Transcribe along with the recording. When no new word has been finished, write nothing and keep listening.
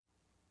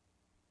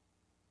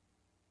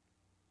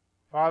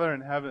Father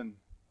in heaven,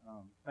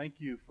 thank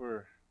you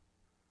for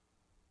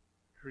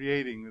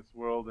creating this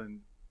world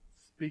and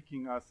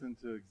speaking us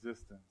into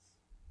existence.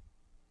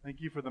 Thank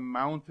you for the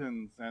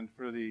mountains and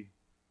for the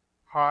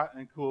hot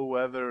and cool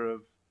weather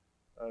of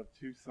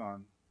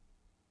Tucson.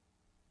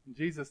 And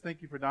Jesus,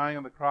 thank you for dying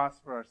on the cross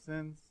for our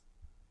sins.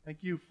 Thank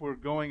you for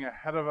going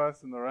ahead of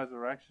us in the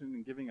resurrection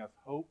and giving us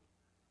hope.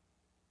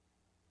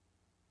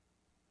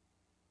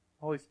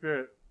 Holy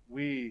Spirit,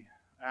 we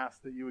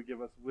ask that you would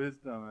give us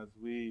wisdom as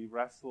we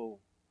wrestle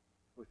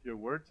with your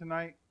word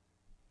tonight.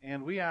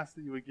 And we ask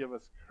that you would give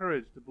us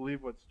courage to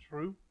believe what's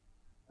true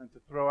and to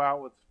throw out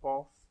what's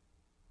false.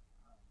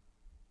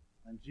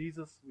 And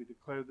Jesus, we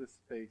declare this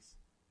space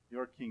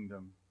your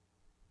kingdom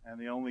and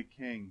the only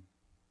king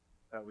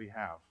that we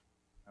have.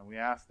 And we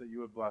ask that you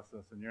would bless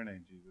us in your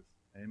name, Jesus.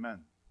 Amen.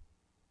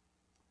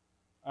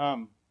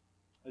 I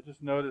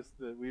just noticed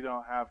that we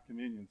don't have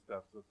communion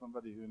stuff, so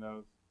somebody who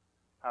knows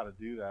how to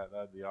do that,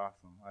 that'd be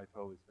awesome. I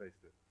totally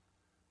spaced it.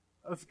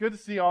 It's good to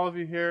see all of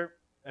you here.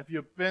 If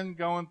you've been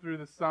going through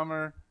the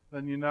summer,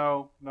 then you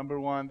know, number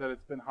one, that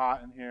it's been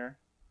hot in here.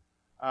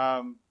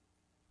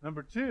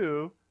 Number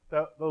two,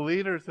 that the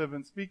leaders have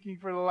been speaking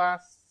for the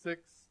last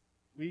 6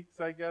 weeks,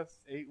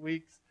 8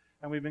 weeks.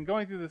 And we've been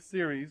going through this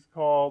series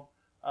called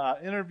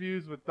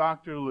Interviews with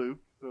Dr. Luke.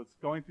 So it's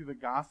going through the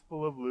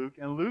Gospel of Luke.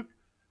 And Luke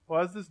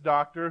was this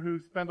doctor who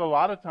spent a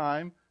lot of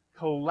time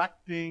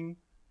collecting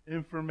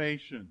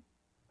information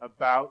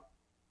about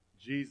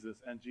Jesus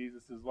and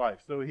Jesus' life.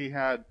 So he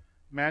had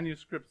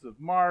manuscripts of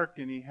Mark,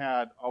 and he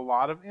had a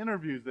lot of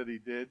interviews that he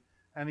did,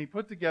 and he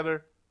put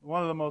together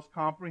one of the most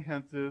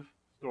comprehensive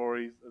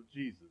stories of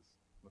Jesus,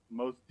 with the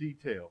most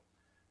detail.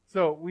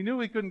 So we knew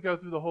we couldn't go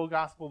through the whole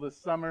gospel this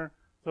summer,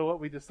 so what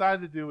we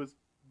decided to do was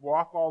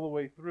walk all the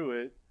way through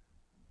it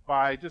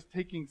by just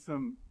taking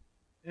some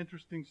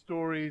interesting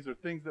stories or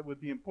things that would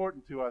be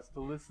important to us to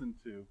listen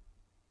to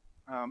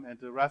and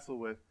to wrestle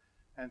with,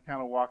 and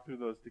kind of walk through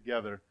those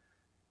together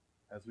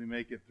as we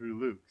make it through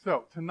Luke.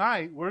 So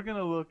tonight we're going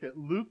to look at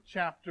Luke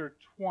chapter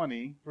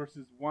 20,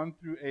 verses 1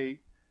 through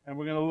 8, and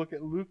we're going to look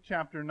at Luke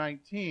chapter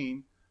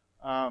 19,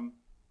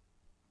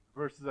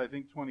 verses I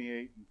think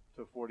 28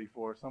 to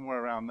 44, somewhere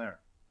around there.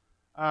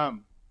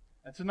 And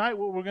tonight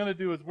what we're going to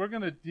do is we're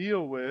going to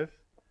deal with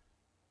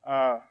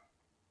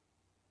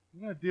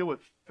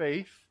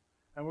faith,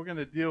 and we're going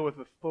to deal with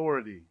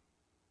authority.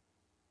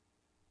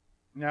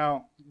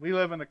 Now, we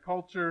live in a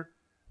culture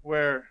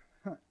where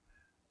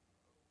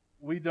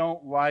we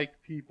don't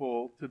like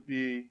people to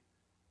be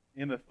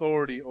in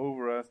authority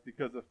over us,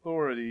 because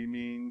authority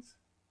means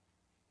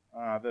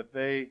that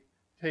they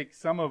take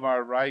some of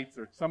our rights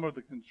or some of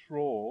the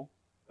control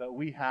that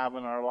we have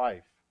in our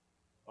life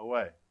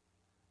away.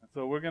 And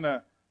so we're going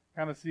to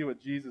kind of see what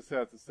Jesus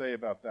has to say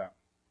about that.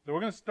 So we're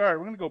going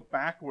to go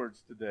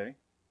backwards today,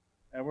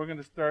 and we're going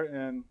to start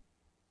in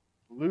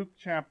Luke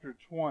chapter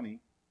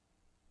 20.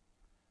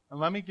 And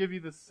let me give you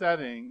the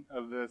setting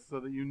of this so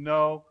that you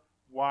know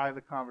why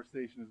the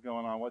conversation is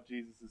going on, what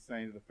Jesus is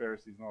saying to the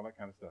Pharisees and all that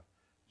kind of stuff.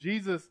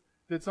 Jesus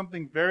did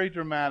something very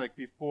dramatic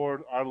before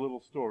our little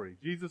story.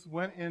 Jesus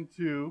went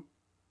into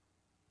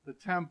the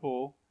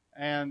temple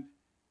and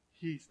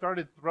he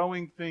started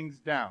throwing things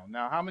down.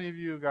 Now, how many of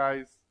you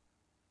guys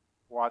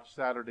watch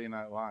Saturday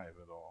Night Live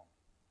at all?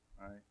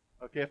 Right?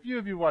 Okay, a few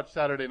of you watch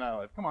Saturday Night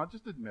Live. Come on,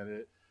 just admit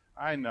it.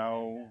 I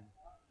know.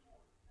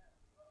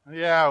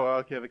 Yeah, well,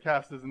 okay, the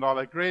cast isn't all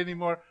that great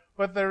anymore.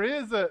 But there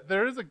is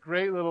a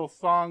great little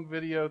song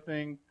video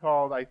thing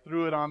called I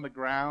Threw It on the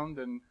Ground,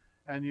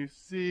 and you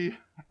see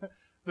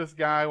this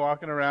guy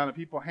walking around and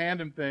people hand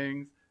him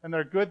things, and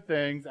they're good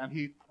things, and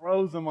he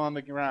throws them on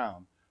the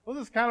ground. Well,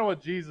 this is kind of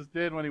what Jesus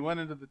did when he went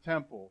into the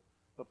temple,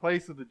 the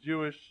place of the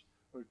Jewish,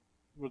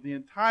 where the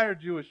entire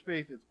Jewish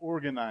faith is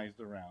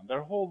organized around,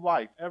 their whole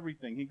life,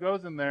 everything. He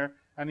goes in there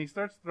and he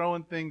starts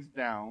throwing things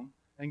down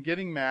and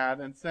getting mad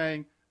and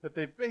saying that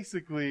they've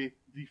basically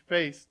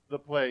defaced the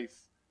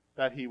place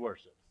that he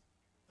worships.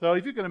 So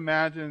if you can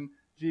imagine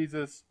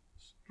Jesus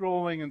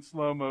strolling in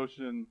slow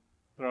motion,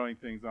 throwing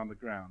things on the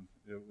ground,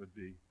 it would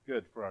be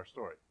good for our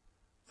story.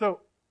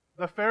 So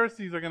the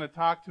Pharisees are going to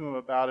talk to him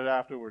about it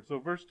afterwards. So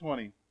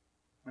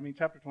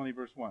chapter 20,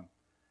 verse 1. It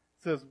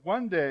says,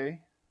 one day,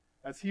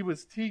 as he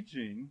was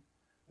teaching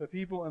the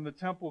people in the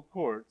temple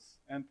courts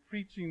and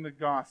preaching the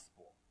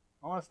gospel.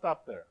 I want to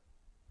stop there.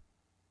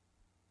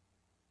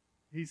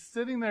 He's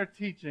sitting there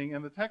teaching,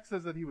 and the text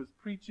says that he was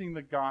preaching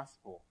the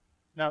gospel.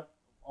 Now,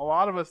 a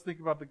lot of us think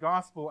about the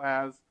gospel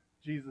as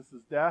Jesus'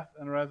 death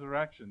and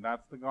resurrection.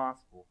 That's the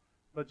gospel.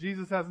 But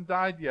Jesus hasn't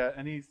died yet,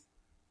 and he's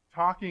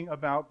talking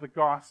about the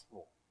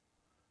gospel.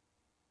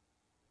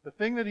 The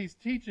thing that he's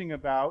teaching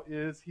about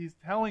is he's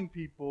telling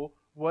people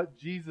what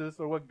Jesus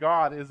or what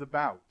God is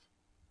about.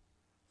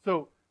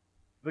 So,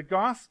 the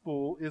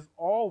gospel is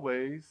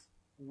always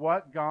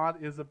what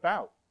God is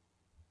about.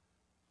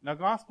 Now,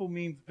 gospel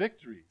means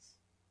victories.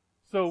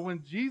 So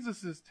when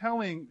Jesus is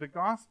telling the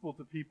gospel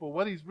to people,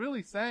 what he's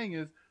really saying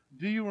is,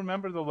 do you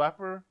remember the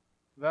leper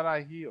that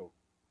I healed?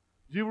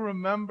 Do you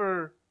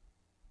remember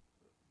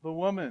the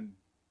woman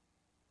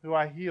who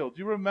I healed?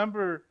 Do you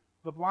remember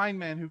the blind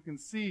man who can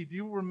see. Do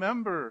you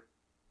remember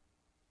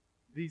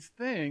these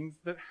things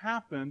that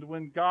happened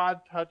when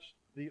God touched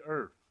the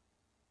earth?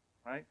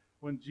 Right?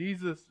 When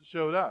Jesus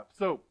showed up.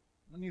 So,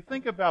 when you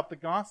think about the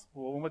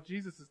gospel and what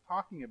Jesus is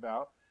talking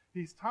about,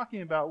 he's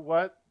talking about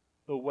what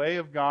the way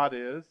of God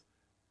is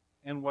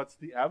and what's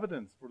the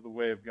evidence for the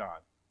way of God.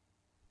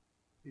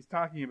 He's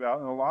talking about,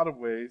 in a lot of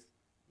ways,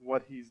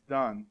 what he's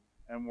done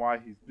and why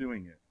he's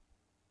doing it.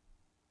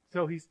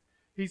 So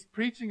he's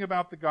preaching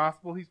about the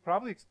gospel. He's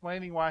probably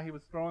explaining why he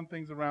was throwing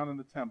things around in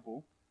the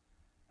temple.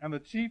 And the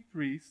chief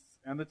priests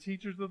and the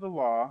teachers of the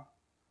law,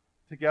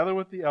 together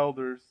with the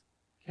elders,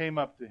 came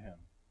up to him.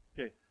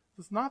 Okay,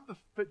 so it's not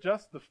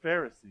just the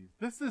Pharisees.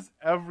 This is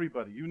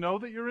everybody. You know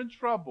that you're in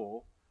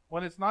trouble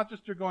when it's not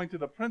just you're going to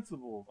the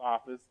principal's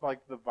office,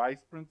 like the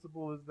vice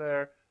principal is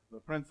there, the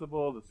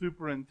principal, the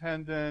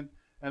superintendent,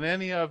 and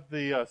any of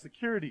the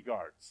security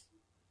guards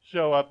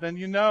show up. Then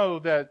you know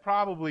that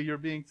probably you're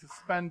being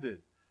suspended.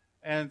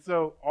 And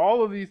so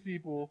all of these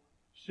people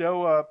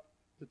show up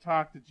to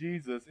talk to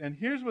Jesus, and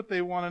here's what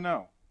they want to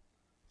know.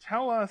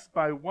 Tell us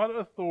by what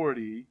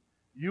authority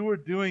you are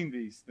doing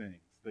these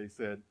things, they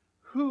said.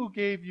 Who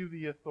gave you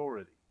the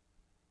authority?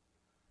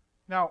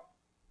 Now,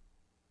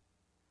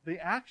 the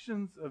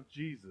actions of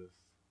Jesus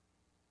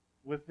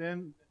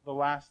within the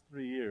last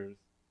 3 years,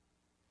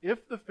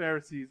 if the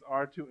Pharisees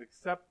are to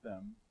accept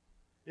them,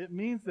 it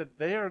means that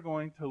they are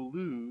going to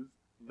lose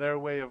their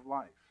way of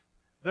life.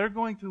 They're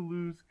going to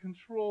lose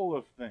control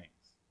of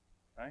things,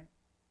 right?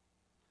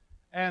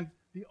 And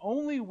the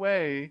only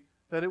way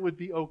that it would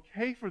be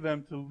okay for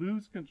them to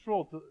lose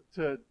control,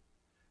 to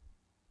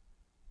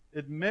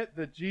admit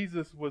that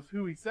Jesus was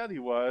who he said he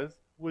was,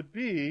 would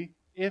be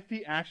if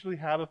he actually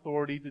had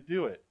authority to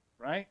do it,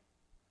 right?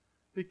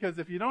 Because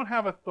if you don't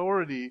have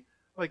authority,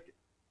 like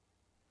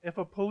if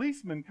a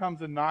policeman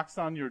comes and knocks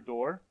on your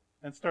door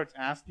and starts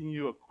asking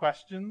you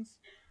questions,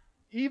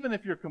 even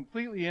if you're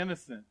completely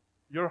innocent,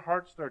 your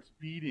heart starts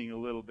beating a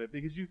little bit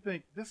because you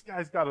think, this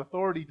guy's got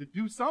authority to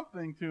do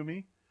something to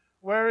me.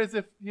 Whereas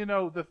if,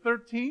 the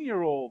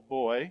 13-year-old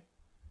boy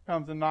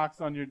comes and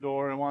knocks on your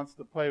door and wants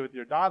to play with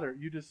your daughter,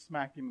 you just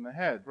smack him in the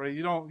head, right?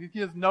 He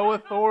has no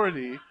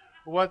authority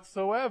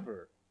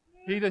whatsoever.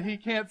 He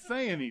can't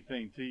say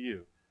anything to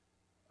you.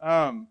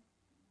 And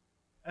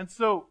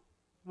so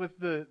with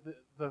the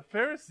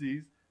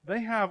Pharisees,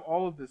 they have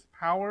all of this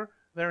power.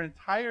 Their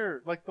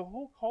entire, the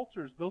whole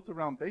culture is built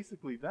around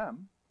basically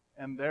them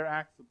and their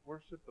acts of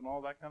worship and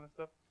all that kind of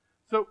stuff.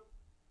 So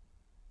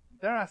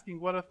they're asking,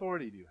 what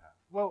authority do you have?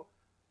 Well,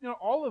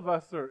 all of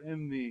us are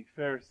in the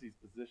Pharisees'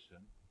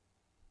 position.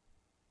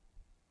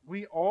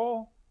 We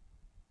all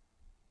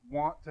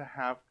want to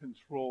have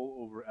control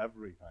over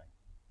everything.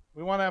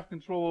 We want to have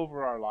control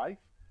over our life.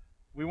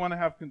 We want to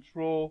have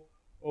control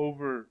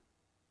over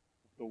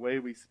the way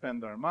we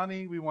spend our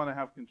money. We want to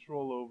have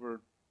control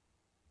over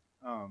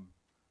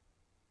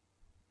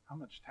how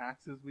much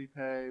taxes we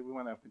pay. We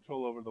want to have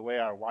control over the way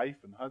our wife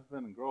and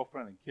husband and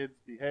girlfriend and kids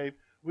behave.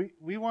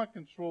 We want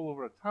control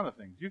over a ton of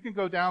things. You can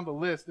go down the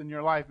list in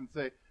your life and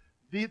say,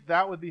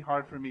 that would be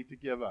hard for me to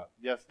give up.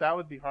 Yes, that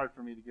would be hard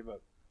for me to give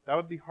up. That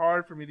would be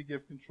hard for me to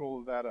give control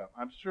of that up.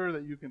 I'm sure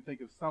that you can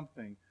think of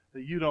something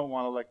that you don't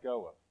want to let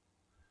go of.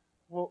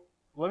 Well,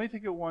 let me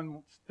take it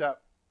one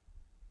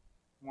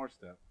more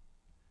step.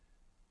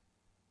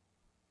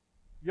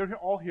 You're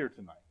all here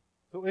tonight.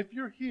 So if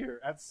you're here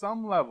at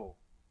some level,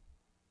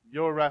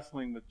 you're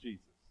wrestling with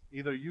Jesus.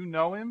 Either you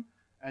know him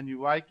and you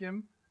like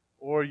him,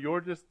 or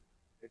you're just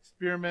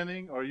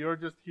experimenting, or you're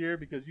just here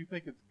because you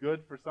think it's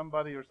good for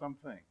somebody or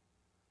something.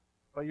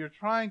 But you're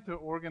trying to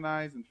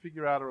organize and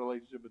figure out a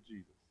relationship with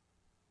Jesus,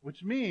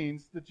 which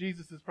means that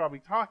Jesus is probably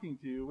talking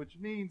to you, which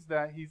means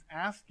that he's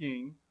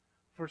asking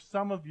for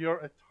some of your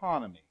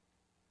autonomy,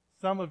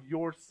 some of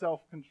your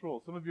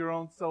self-control, some of your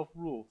own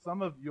self-rule,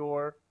 some of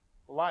your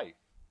life.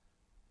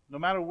 No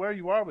matter where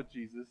you are with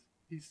Jesus,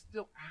 he's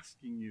still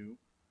asking you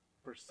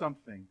for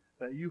something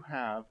that you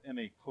have in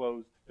a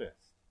closed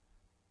fist.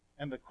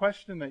 And the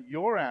question that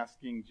you're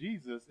asking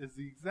Jesus is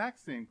the exact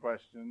same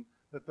question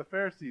that the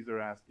Pharisees are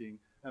asking,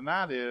 and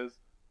that is,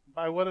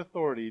 by what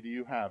authority do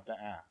you have to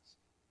ask?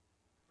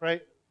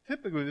 Right?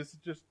 Typically, this is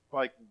just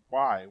like,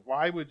 why?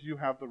 Why would you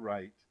have the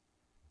right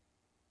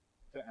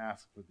to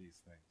ask for these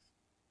things?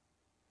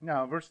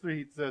 Now, verse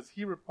 3, it says,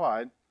 he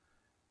replied,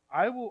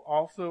 I will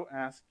also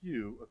ask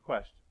you a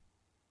question.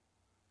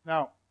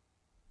 Now,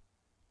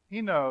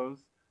 he knows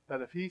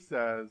that if he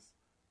says,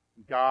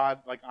 God,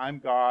 I'm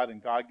God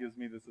and God gives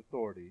me this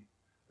authority,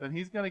 then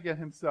he's going to get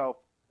himself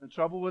in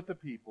trouble with the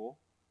people,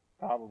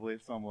 probably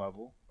at some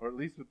level, or at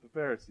least with the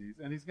Pharisees,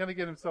 and he's going to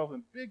get himself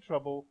in big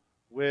trouble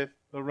with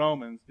the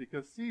Romans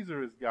because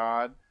Caesar is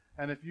God,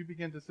 and if you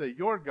begin to say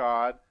you're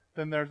God,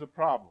 then there's a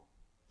problem.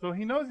 So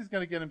he knows he's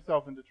going to get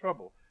himself into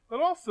trouble.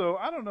 But also,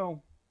 I don't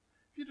know,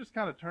 if you just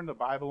kind of turn the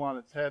Bible on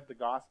its head, the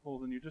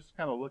Gospels, and you just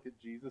kind of look at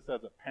Jesus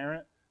as a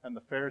parent and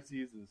the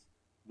Pharisees as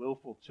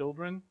willful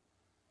children,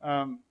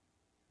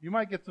 you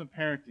might get some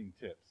parenting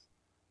tips.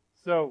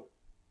 So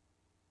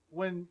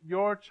when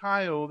your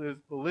child is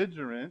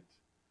belligerent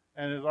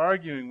and is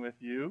arguing with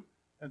you,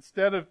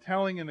 instead of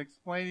telling and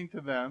explaining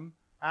to them,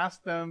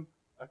 ask them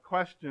a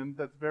question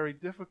that's very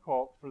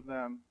difficult for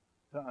them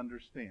to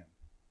understand.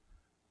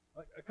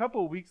 Like a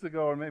couple of weeks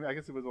ago, or maybe I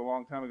guess it was a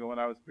long time ago when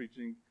I was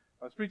preaching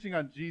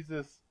on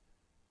Jesus.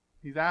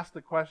 He's asked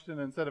a question,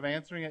 and instead of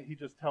answering it, he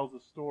just tells a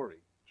story.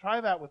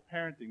 Try that with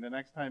parenting. The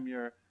next time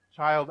your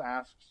child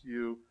asks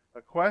you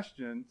a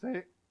question,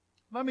 say,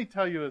 let me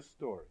tell you a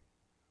story.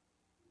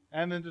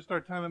 And then just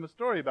start telling them a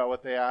story about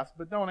what they asked,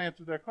 but don't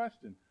answer their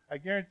question. I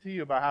guarantee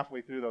you about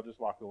halfway through, they'll just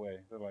walk away.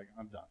 They're like,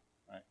 I'm done.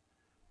 Right?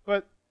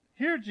 But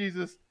here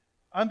Jesus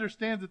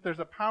understands that there's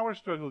a power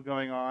struggle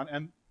going on,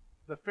 and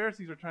the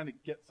Pharisees are trying to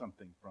get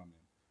something from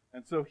him.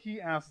 And so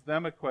he asks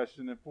them a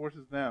question and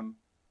forces them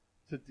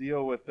to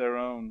deal with their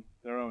own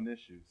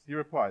issues. He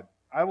replied,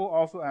 I will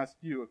also ask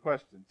you a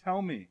question.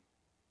 Tell me,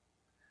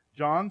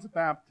 John's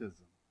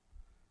baptism,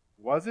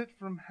 was it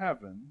from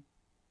heaven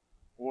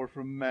or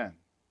from men?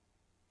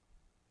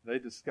 They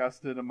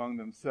discussed it among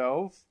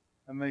themselves,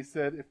 and they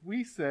said, if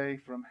we say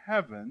from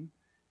heaven,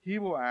 he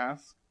will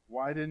ask,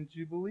 why didn't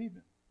you believe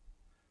him?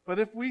 But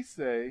if we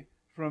say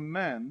from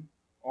men,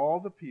 all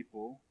the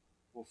people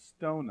will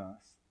stone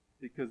us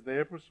because they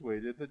are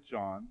persuaded that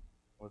John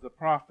was a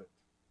prophet.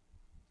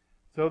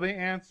 So they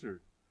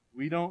answered,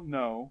 we don't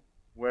know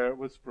where it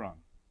was from.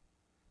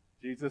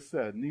 Jesus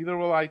said, neither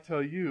will I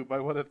tell you by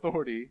what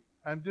authority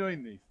I'm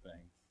doing these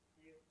things.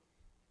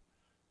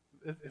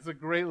 It's a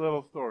great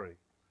little story.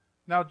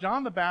 Now,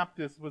 John the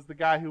Baptist was the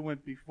guy who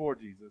went before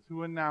Jesus,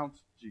 who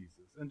announced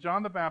Jesus. And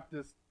John the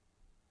Baptist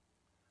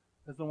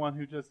is the one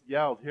who just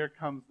yelled, here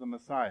comes the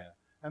Messiah.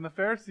 And the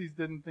Pharisees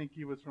didn't think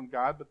he was from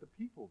God, but the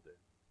people did.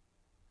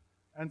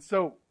 And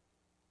so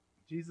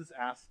Jesus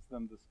asks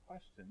them this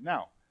question.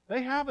 Now,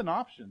 they have an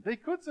option. They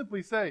could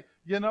simply say,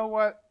 you know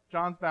what?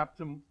 John's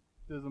baptism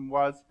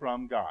was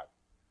from God.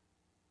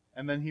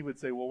 And then he would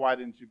say, well, why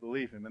didn't you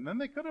believe him? And then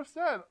they could have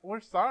said, we're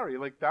sorry.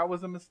 Like, that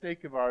was a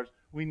mistake of ours.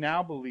 We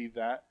now believe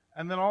that.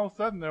 And then all of a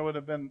sudden there would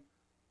have been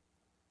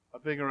a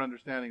bigger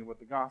understanding of what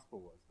the gospel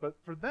was. But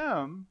for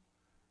them,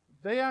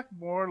 they act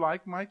more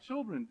like my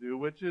children do,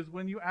 which is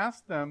when you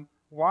ask them,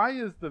 why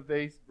is the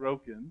vase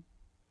broken?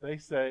 They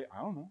say,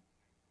 I don't know.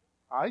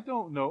 I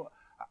don't know.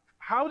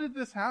 How did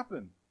this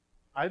happen?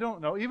 I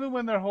don't know. Even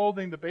when they're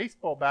holding the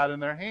baseball bat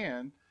in their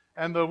hand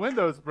and the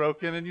window's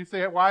broken and you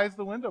say, why is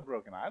the window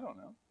broken? I don't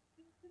know.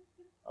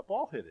 A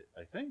ball hit it,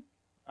 I think.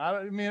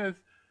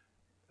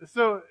 It's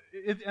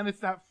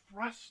that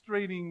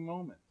frustrating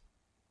moment.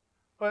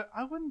 But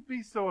I wouldn't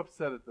be so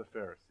upset at the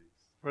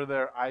Pharisees for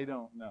their I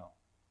don't know.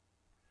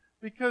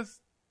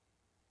 Because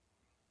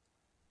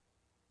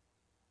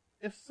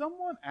if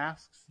someone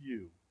asks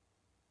you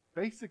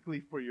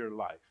basically for your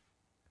life,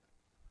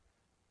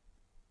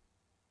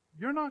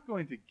 you're not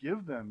going to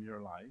give them your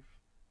life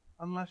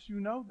unless you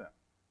know them,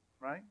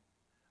 right?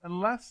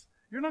 Unless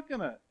you're not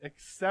going to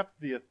accept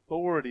the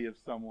authority of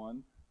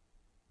someone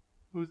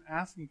who's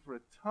asking for a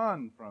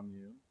ton from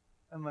you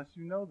unless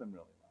you know them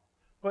really well.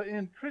 But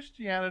in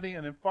Christianity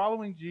and in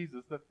following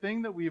Jesus, the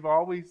thing that we've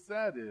always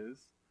said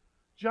is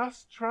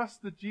just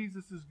trust that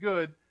Jesus is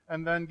good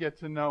and then get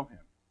to know him,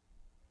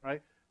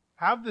 right?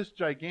 Have this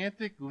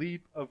gigantic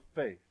leap of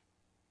faith.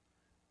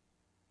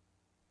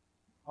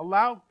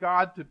 Allow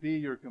God to be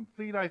your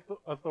complete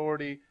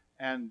authority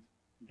and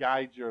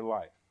guide your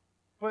life.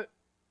 But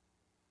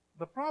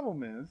the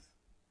problem is,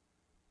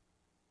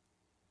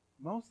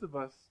 most of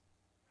us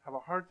have a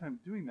hard time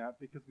doing that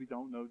because we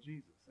don't know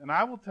Jesus. And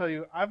I will tell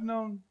you, I've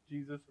known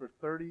Jesus for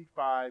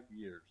 35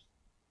 years.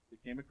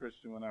 Became a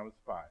Christian when I was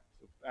 5.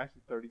 So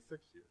actually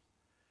 36 years.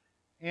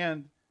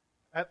 And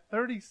at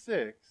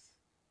 36,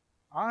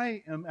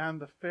 I am on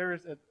the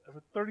Pharisee.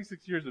 For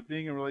 36 years of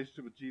being in a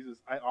relationship with Jesus,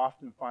 I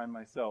often find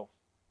myself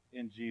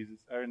in Jesus,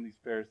 or in these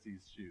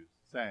Pharisees' shoes,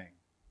 saying,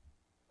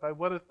 by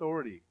what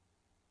authority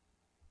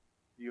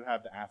do you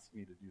have to ask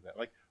me to do that?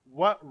 Like,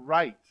 what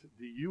right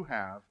do you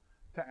have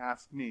to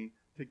ask me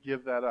to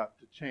give that up,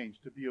 to change,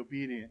 to be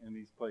obedient in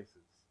these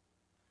places?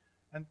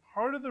 And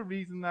part of the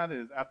reason that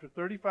is, after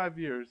 35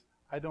 years,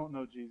 I don't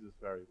know Jesus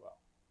very well.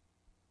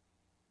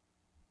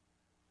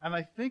 And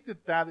I think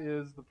that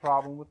is the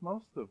problem with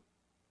most of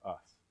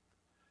us,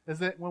 is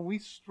that when we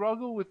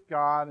struggle with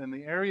God in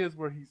the areas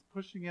where he's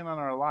pushing in on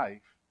our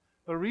life,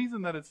 the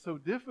reason that it's so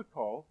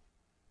difficult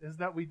is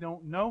that we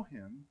don't know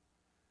him.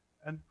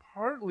 And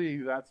partly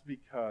that's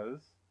because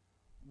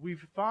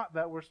we've thought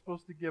that we're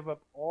supposed to give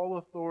up all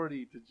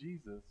authority to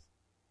Jesus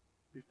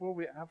before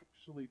we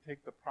actually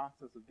take the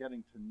process of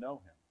getting to know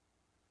him.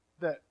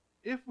 That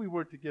if we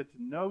were to get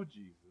to know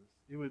Jesus,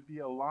 it would be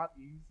a lot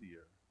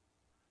easier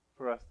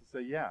for us to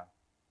say, yeah,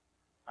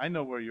 I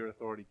know where your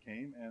authority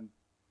came, and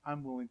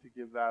I'm willing to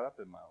give that up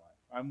in my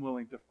life. I'm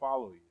willing to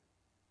follow you.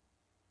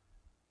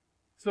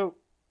 So,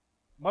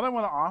 what I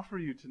want to offer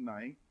you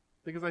tonight,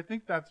 because I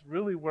think that's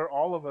really where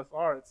all of us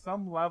are, at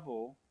some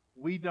level,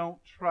 we don't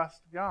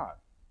trust God.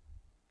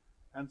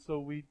 And so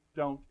we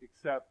don't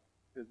accept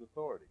his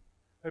authority.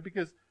 Right?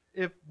 Because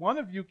if one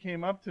of you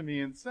came up to me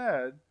and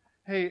said,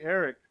 hey,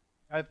 Eric,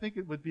 I think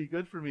it would be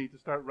good for me to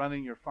start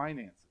running your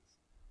finances.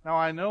 Now,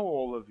 I know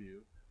all of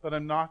you, but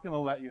I'm not going to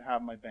let you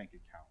have my bank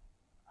account.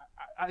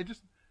 I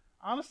just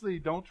honestly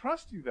don't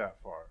trust you that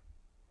far.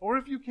 Or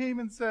if you came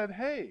and said,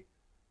 hey,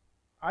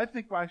 I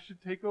think I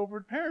should take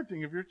over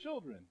parenting of your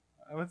children,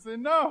 I would say,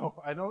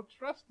 no, I don't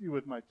trust you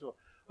with my children.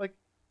 Like,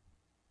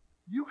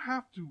 you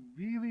have to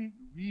really,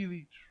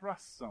 really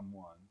trust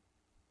someone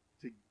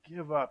to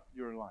give up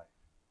your life.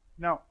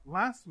 Now,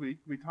 last week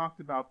we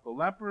talked about the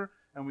leper,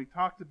 and we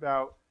talked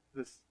about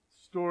this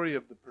story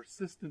of the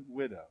persistent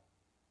widow.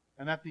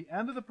 And at the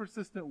end of the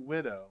persistent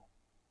widow,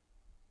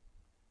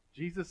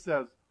 Jesus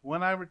says,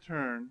 when I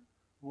return,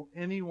 will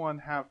anyone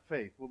have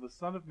faith? Will the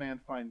Son of Man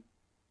find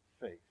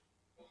faith?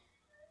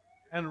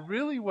 And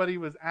really what he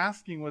was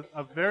asking was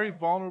a very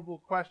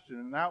vulnerable question,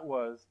 and that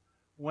was,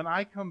 when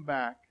I come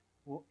back,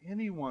 will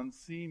anyone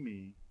see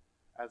me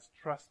as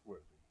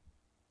trustworthy?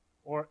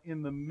 Or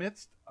in the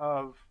midst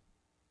of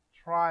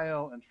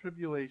trial and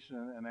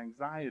tribulation and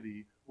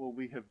anxiety, will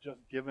we have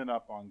just given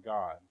up on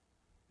God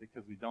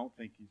because we don't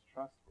think he's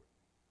trustworthy?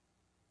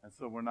 And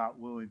so we're not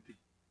willing to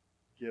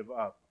give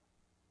up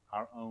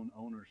our own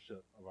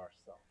ownership of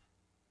ourselves.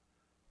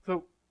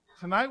 So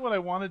tonight what I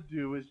want to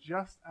do is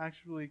just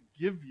actually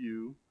give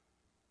you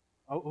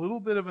a little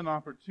bit of an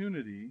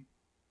opportunity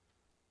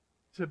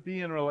to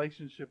be in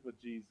relationship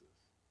with Jesus.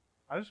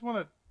 I just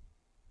want to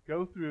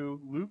go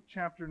through Luke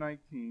chapter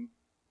 19.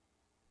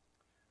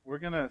 We're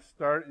going to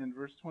start in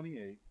verse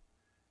 28.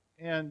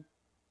 And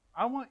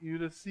I want you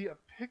to see a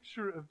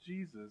picture of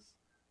Jesus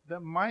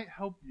that might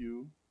help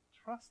you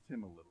trust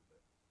him a little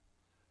bit.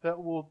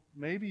 That will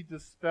maybe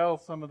dispel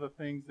some of the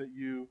things that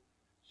you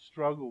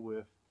struggle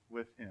with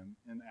him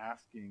in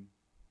asking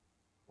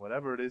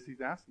whatever it is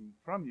he's asking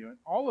from you. And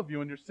all of you,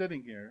 when you're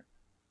sitting here,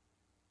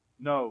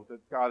 know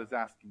that God is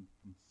asking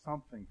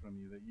something from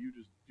you that you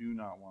just do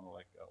not want to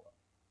let go of.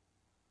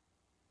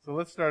 So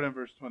let's start in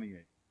verse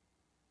 28.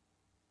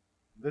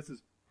 This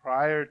is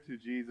prior to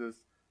Jesus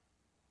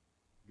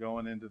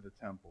going into the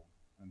temple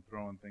and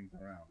throwing things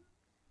around.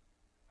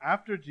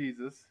 After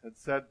Jesus had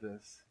said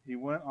this, he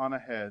went on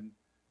ahead,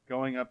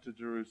 going up to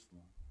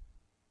Jerusalem.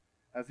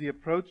 As he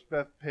approached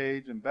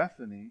Bethphage and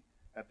Bethany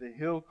at the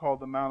hill called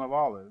the Mount of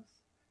Olives,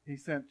 he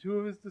sent two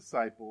of his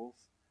disciples,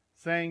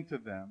 saying to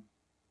them,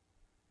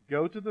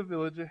 go to the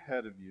village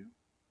ahead of you,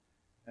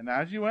 and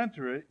as you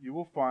enter it, you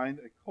will find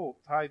a colt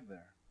tied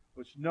there,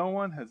 which no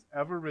one has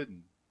ever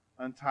ridden.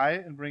 Untie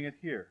it and bring it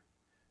here.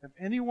 If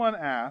anyone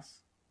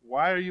asks,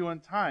 why are you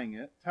untying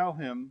it? Tell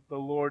him the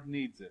Lord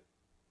needs it.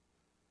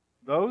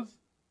 Those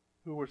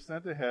who were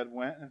sent ahead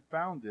went and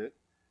found it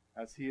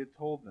as he had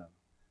told them.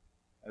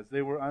 As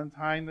they were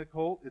untying the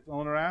colt, its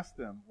owner asked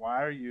them,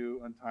 why are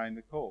you untying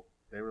the colt?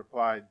 They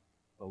replied,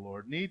 the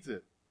Lord needs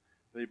it.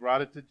 They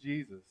brought it to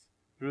Jesus,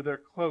 threw their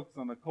cloaks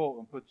on the colt,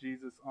 and put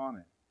Jesus on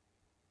it.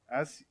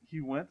 As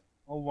he went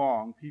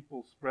along,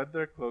 people spread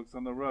their cloaks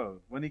on the road.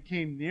 When he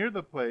came near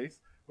the place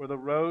where the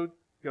road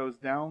goes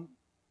down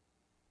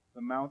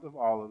the Mount of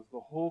Olives, the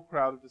whole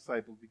crowd of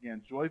disciples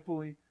began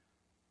joyfully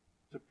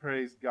to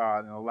praise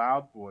God in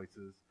loud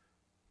voices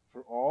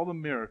for all the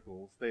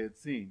miracles they had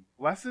seen.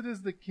 Blessed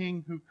is the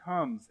King who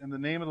comes in the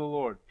name of the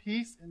Lord.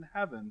 Peace in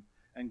heaven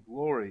and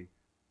glory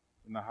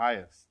in the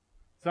highest.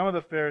 Some of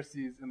the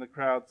Pharisees in the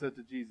crowd said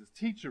to Jesus,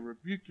 Teacher,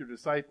 rebuke your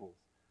disciples.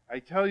 I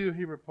tell you,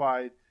 he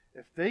replied,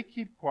 if they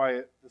keep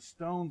quiet, the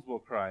stones will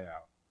cry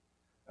out.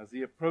 As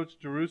he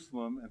approached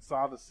Jerusalem and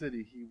saw the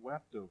city, he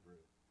wept over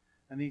it.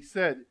 And he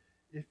said,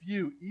 if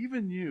you,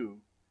 even you,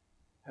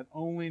 had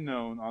only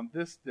known on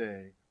this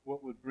day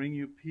what would bring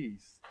you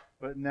peace,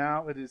 but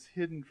now it is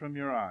hidden from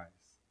your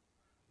eyes.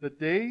 The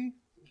day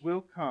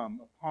will come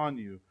upon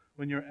you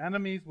when your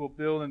enemies will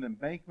build an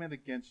embankment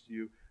against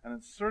you and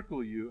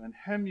encircle you and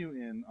hem you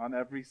in on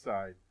every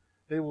side.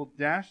 They will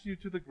dash you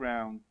to the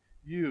ground,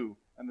 you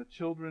and the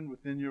children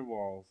within your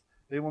walls.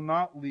 They will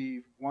not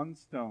leave one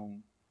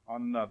stone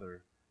on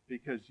another,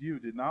 because you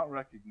did not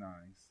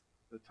recognize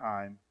the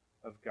time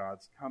of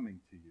God's coming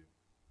to you.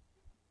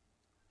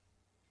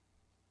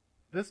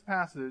 This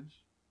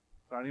passage,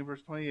 starting in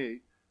verse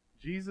 28,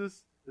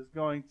 Jesus is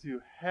going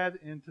to head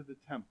into the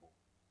temple,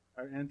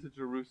 or into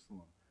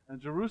Jerusalem.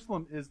 And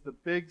Jerusalem is the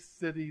big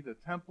city. The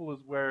temple is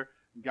where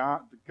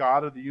God, the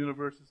God of the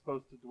universe, is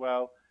supposed to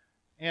dwell.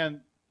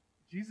 And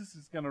Jesus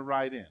is going to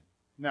ride in.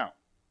 Now,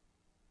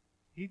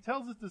 he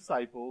tells his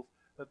disciples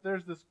that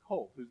there's this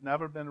colt who's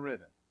never been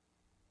ridden.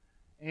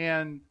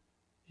 And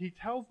he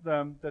tells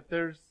them that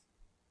there's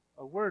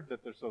a word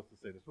that they're supposed to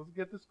say. They're supposed to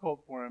get this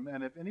colt for him,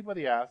 and if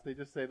anybody asks, they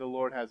just say the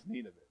Lord has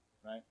need of it,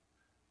 right?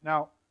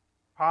 Now,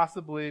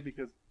 possibly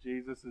because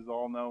Jesus is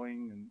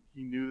all-knowing and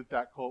he knew that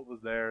that colt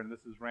was there and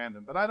this is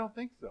random, but I don't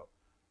think so.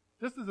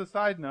 Just as a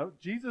side note,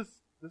 Jesus,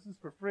 this is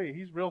for free.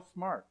 He's real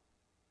smart,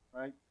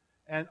 right?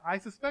 And I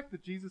suspect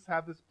that Jesus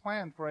had this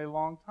plan for a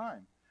long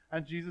time.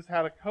 And Jesus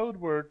had a code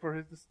word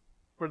for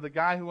the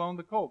guy who owned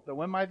the colt, that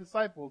when my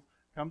disciples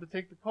come to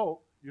take the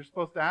colt, you're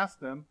supposed to ask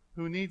them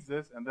who needs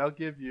this, and they'll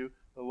give you,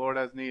 the Lord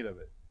has need of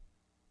it.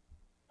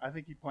 I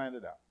think he planned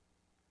it out.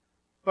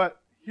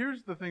 But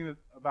here's the thing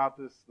about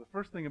this, the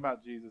first thing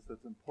about Jesus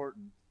that's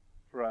important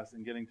for us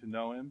in getting to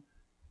know him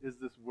is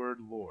this word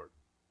Lord.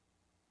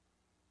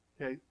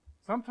 Okay,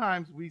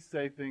 sometimes we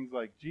say things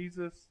like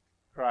Jesus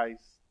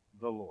Christ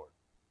the Lord,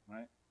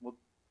 right? Well,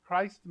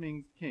 Christ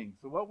means king.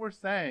 So what we're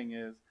saying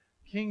is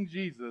King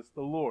Jesus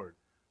the Lord.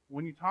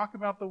 When you talk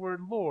about the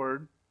word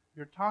Lord,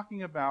 you're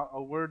talking about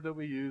a word that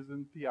we use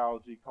in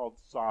theology called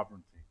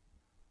sovereignty.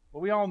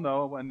 Well, we all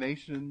know a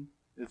nation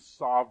is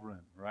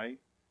sovereign, right?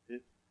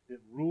 It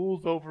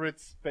rules over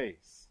its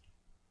space.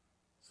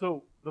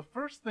 So the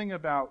first thing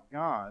about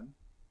God,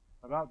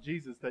 about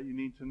Jesus that you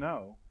need to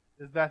know,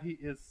 is that he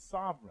is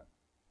sovereign.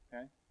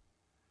 Okay?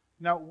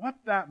 Now, what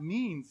that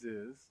means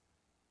is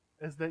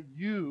that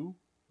you,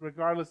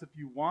 regardless if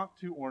you want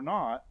to or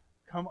not,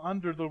 come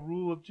under the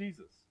rule of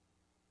Jesus.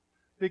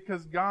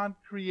 Because God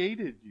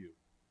created you.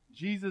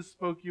 Jesus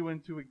spoke you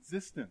into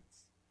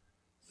existence.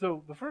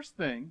 So the first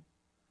thing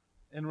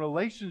in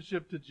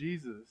relationship to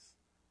Jesus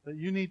that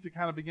you need to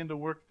kind of begin to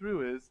work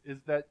through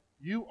is that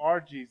you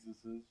are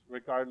Jesus's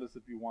regardless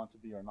if you want to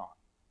be or not.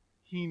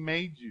 He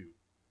made you.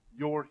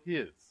 You're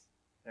his.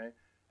 Okay?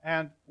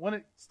 And when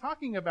it's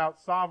talking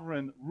about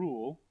sovereign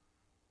rule,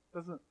 it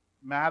doesn't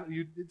matter.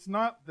 It's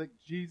not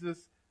that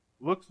Jesus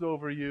looks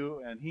over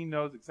you and he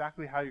knows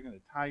exactly how you're going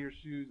to tie your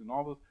shoes and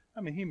all those.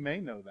 I mean, he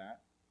may know that.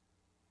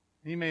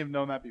 He may have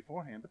known that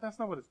beforehand, but that's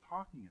not what it's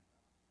talking about.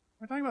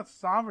 We're talking about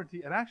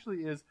sovereignty. It actually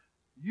is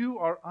you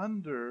are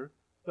under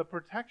the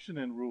protection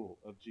and rule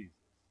of Jesus.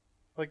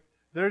 Like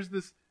there's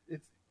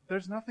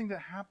nothing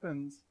that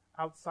happens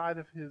outside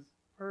of his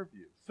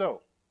purview.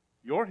 So,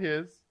 you're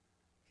his.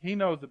 He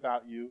knows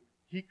about you.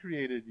 He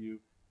created you.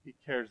 He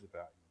cares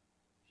about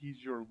you.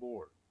 He's your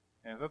Lord.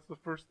 And that's the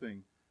first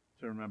thing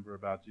to remember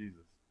about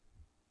Jesus.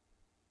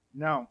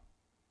 Now,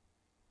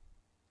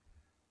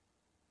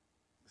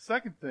 the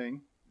second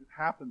thing that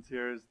happens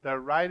here is they're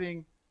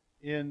riding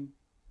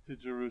into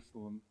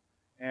Jerusalem,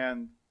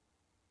 and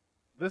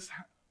this,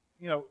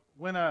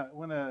 when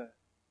a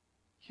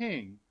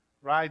king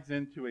rides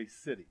into a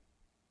city,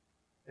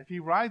 if he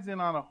rides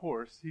in on a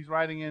horse, he's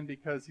riding in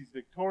because he's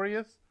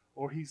victorious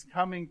or he's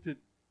coming to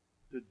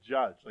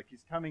judge. Like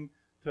he's coming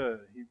to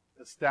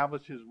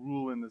establish his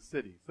rule in the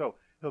city. So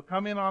he'll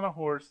come in on a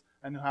horse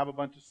and he'll have a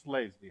bunch of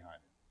slaves behind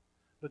him.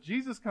 But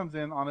Jesus comes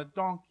in on a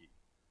donkey.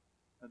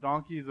 A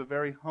donkey is a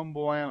very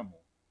humble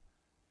animal.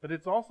 But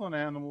it's also an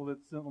animal that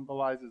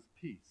symbolizes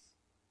peace.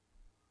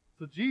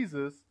 So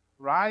Jesus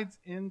rides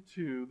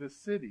into the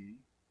city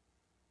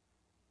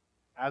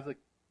as a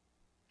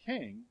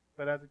king,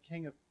 but as a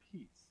king of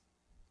peace.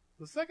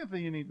 The second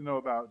thing you need to know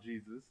about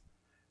Jesus,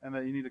 and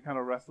that you need to kind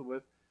of wrestle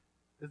with,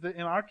 is that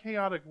in our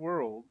chaotic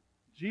world,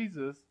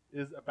 Jesus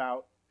is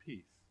about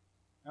peace.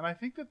 And I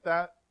think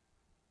that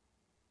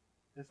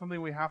is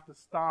something we have to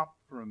stop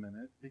for a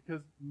minute,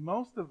 because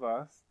most of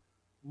us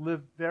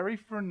live very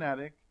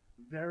frenetic,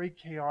 very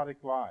chaotic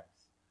lives.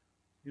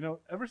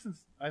 Ever since,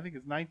 I think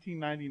it's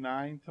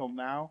 1999 till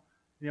now,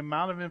 the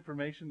amount of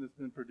information that's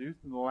been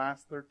produced in the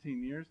last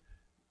 13 years,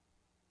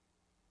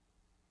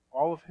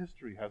 all of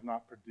history has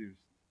not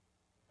produced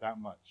that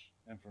much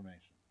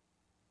information.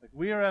 Like,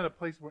 we are at a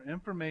place where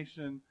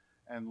information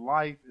and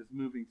life is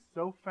moving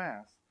so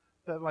fast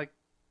that, like,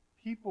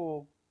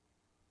 people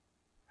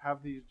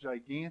have these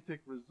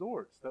gigantic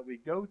resorts that we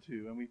go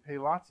to, and we pay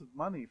lots of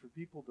money for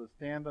people to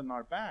stand on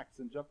our backs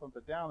and jump up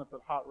and down and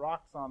put hot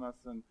rocks on us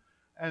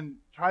and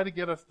try to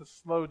get us to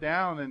slow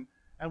down.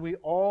 And we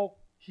all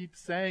keep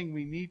saying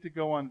we need to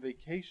go on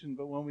vacation,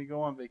 but when we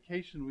go on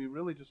vacation, we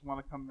really just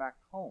want to come back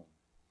home.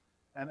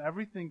 And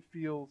everything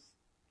feels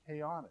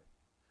chaotic.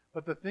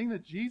 But the thing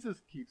that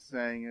Jesus keeps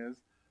saying is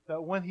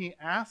that when he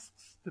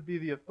asks to be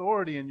the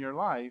authority in your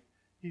life,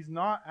 he's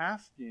not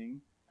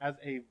asking as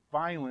a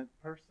violent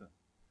person.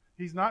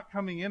 He's not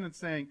coming in and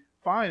saying,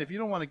 fine, if you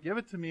don't want to give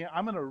it to me,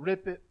 I'm going to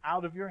rip it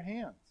out of your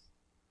hands.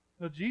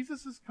 No,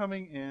 Jesus is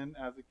coming in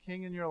as a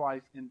king in your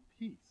life in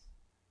peace,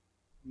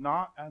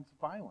 not as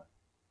violent.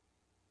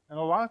 And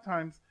a lot of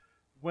times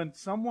when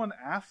someone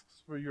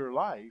asks for your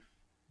life,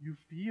 you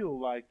feel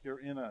like you're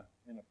in a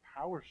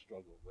power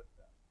struggle with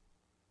them.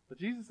 But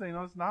Jesus is saying,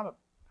 no, it's not a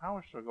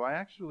power struggle.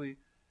 He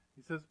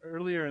says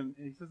earlier, and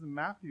he says in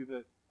Matthew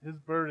that his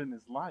burden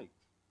is light.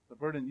 The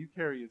burden you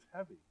carry is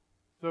heavy.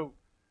 So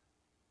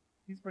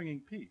he's bringing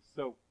peace.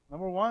 So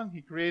number one,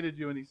 he created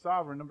you and he's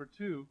sovereign. Number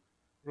two,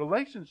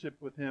 relationship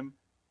with him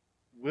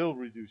will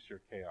reduce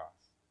your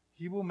chaos.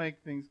 He will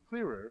make things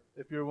clearer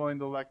if you're willing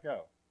to let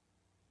go.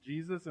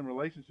 Jesus and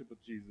relationship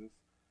with Jesus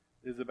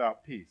is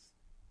about peace.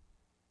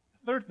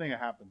 The third thing that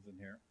happens in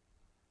here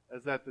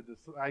is that the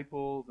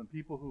disciples and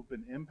people who've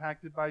been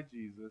impacted by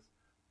Jesus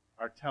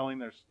are telling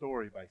their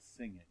story by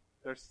singing.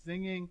 They're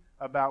singing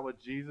about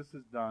what Jesus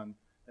has done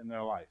in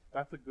their life.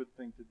 That's a good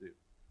thing to do.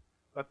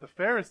 But the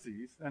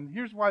Pharisees, and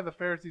here's why the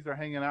Pharisees are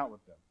hanging out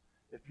with them.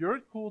 If you're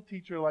a cool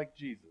teacher like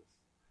Jesus,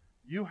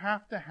 you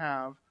have to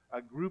have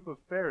a group of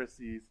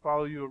Pharisees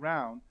follow you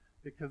around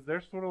because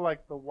they're sort of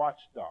like the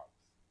watchdogs.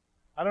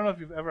 I don't know if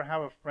you've ever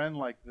had a friend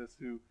like this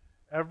who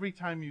every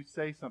time you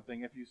say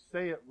something, if you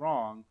say it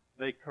wrong,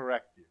 they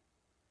correct you.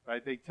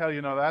 Right? They tell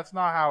you, no, that's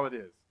not how it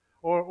is.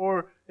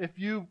 Or if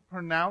you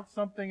pronounce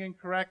something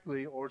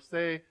incorrectly or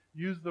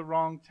use the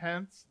wrong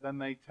tense, then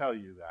they tell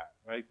you that,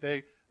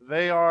 right?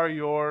 They are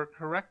your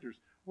correctors.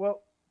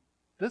 Well,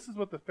 this is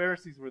what the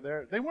Pharisees were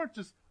there. They weren't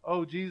just,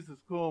 oh, Jesus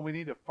is cool and we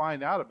need to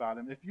find out about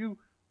him. If you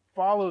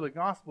follow the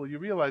gospel, you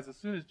realize as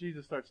soon as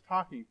Jesus starts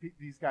talking,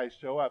 these guys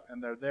show up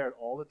and they're there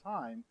all the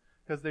time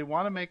because they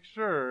want to make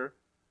sure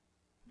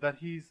that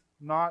he's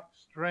not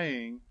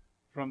straying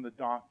from the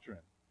doctrine.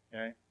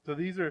 Okay? So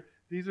these are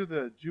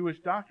the Jewish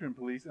doctrine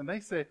police, and they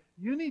say,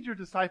 you need your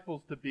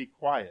disciples to be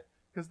quiet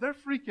because they're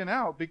freaking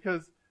out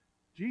because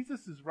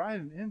Jesus is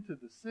riding into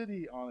the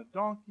city on a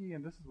donkey,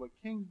 and this is what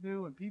kings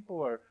do, and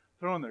people are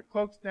throwing their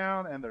cloaks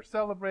down, and they're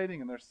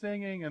celebrating, and they're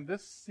singing, and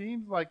this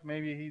seems like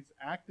maybe he's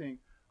acting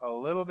a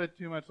little bit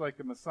too much like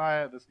the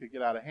Messiah. This could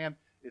get out of hand.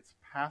 It's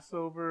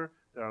Passover.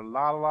 There are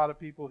a lot of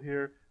people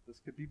here. This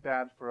could be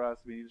bad for us.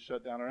 We need to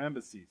shut down our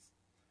embassies.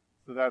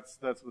 So that's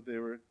what they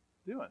were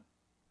doing.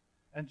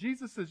 And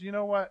Jesus says, you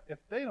know what? If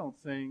they don't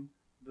sing,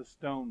 the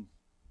stones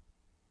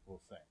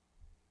will sing.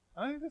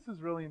 And I think this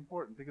is really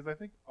important because I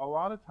think a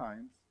lot of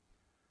times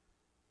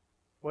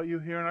what you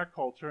hear in our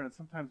culture, and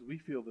sometimes we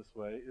feel this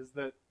way, is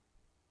that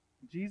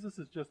Jesus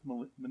is just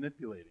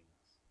manipulating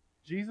us.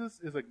 Jesus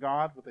is a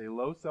God with a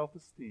low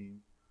self-esteem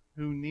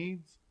who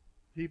needs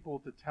people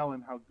to tell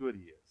him how good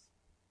he is.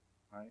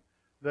 Right?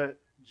 That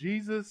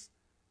Jesus,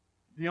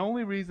 the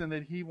only reason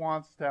that he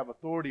wants to have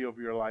authority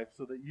over your life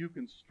so that you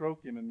can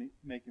stroke him and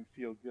make him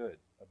feel good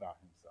about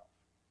himself.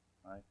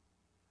 Right?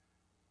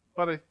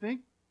 But I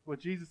think what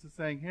Jesus is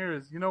saying here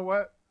is, you know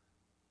what?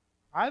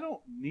 I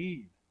don't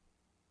need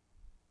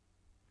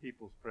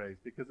people's praise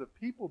because if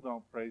people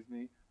don't praise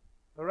me,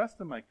 the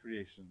rest of my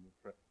creation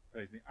will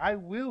praise me. I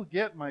will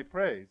get my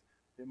praise.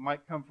 It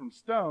might come from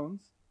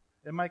stones.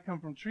 It might come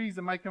from trees.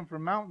 It might come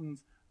from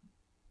mountains.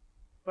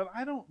 But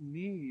I don't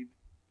need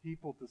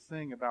people to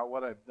sing about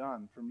what I've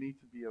done for me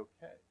to be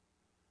okay.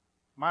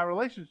 My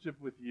relationship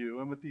with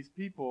you and with these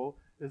people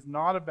is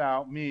not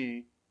about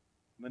me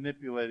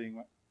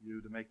manipulating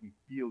you to make me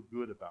feel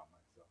good about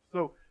myself.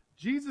 So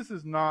Jesus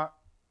is not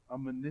a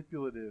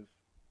manipulative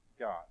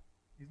God.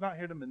 He's not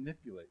here to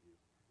manipulate you.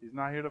 He's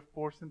not here to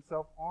force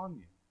himself on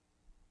you.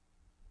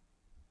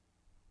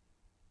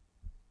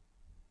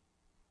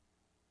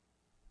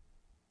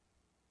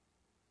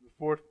 The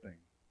fourth thing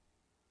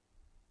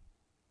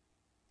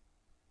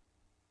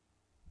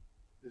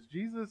is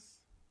Jesus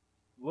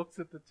looks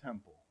at the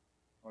temple,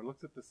 or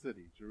looks at the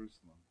city,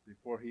 Jerusalem,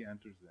 before he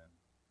enters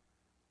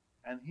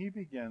in, and he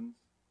begins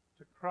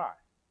to cry.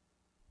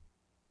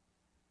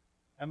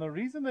 And the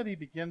reason that he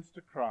begins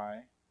to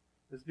cry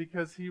is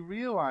because he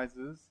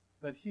realizes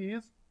that he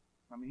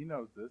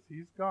knows this,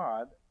 he's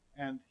God,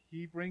 and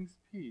he brings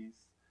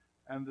peace,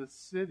 and the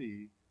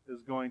city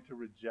is going to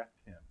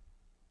reject him.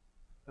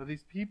 So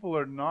these people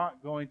are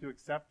not going to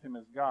accept him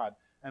as God.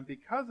 And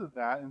because of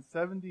that, in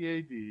 70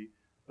 AD,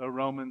 the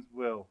Romans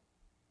will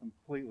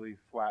completely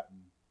flatten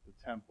the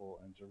temple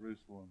and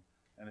Jerusalem.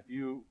 And if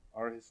you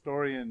are a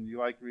historian, you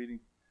like reading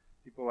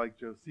people like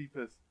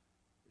Josephus,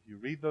 if you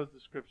read those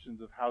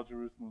descriptions of how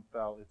Jerusalem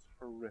fell, it's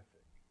horrific.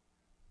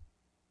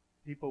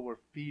 People were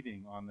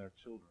feeding on their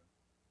children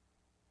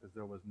because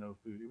there was no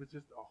food. It was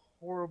just a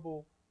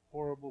horrible,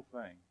 horrible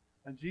thing.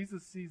 And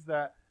Jesus sees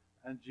that,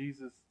 and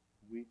Jesus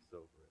weeps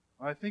over it.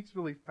 What I think is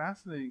really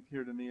fascinating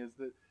here to me is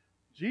that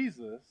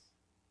Jesus,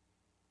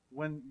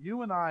 when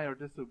you and I are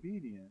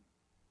disobedient,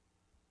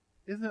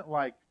 isn't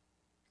like,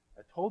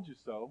 I told you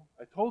so.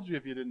 I told you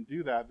if you didn't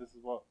do that, this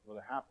is what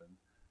would have happened.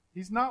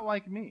 He's not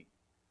like me.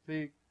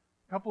 See,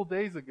 a couple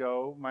days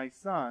ago, my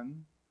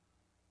son,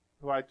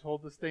 who I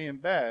told to stay in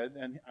bed,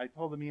 and I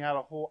told him he had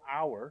a whole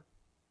hour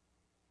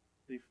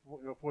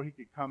before he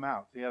could come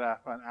out. So he had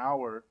an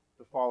hour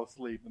to fall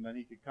asleep, and then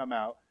he could come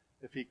out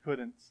if he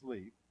couldn't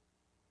sleep.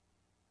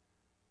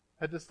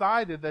 Had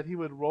decided that he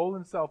would roll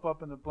himself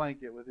up in a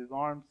blanket with his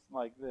arms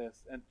like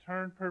this and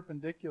turn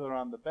perpendicular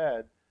on the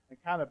bed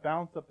and kind of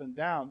bounce up and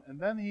down. And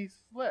then he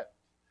slipped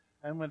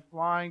and went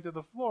flying to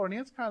the floor. And he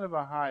has kind of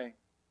a high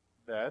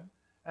bed,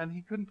 and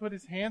he couldn't put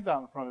his hands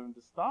out in front of him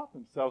to stop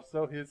himself,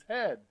 so his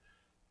head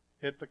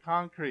hit the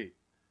concrete.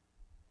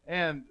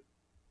 And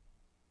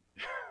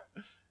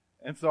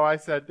so I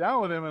sat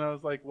down with him, and I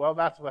was like, well,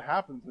 that's what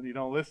happens when you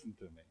don't listen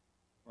to me,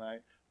 right?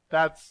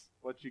 That's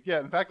what you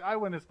get. In fact, I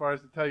went as far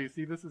as to tell you,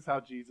 see, this is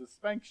how Jesus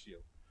spanks you.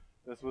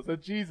 This was a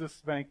Jesus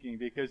spanking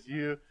because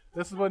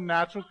this is what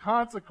natural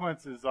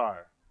consequences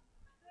are.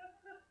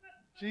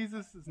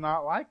 Jesus is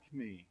not like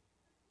me,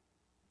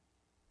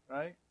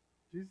 right?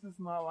 Jesus is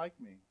not like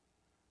me.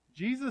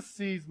 Jesus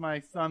sees my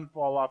son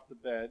fall off the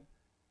bed,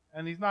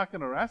 and he's not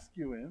going to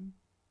rescue him,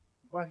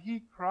 but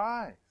he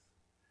cries.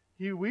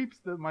 He weeps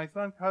that my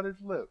son cut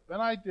his lip.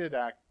 And I did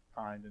act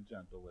kind and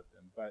gentle with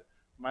him, but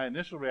my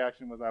initial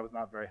reaction was I was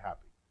not very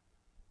happy.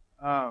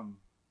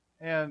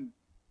 And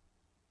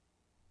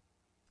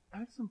I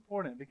think it's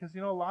important because,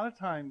 a lot of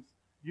times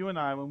you and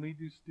I, when we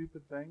do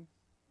stupid things,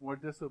 when we're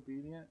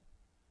disobedient,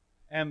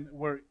 and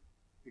we're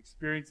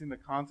experiencing the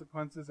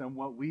consequences, and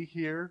what we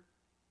hear,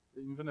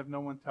 even if no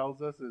one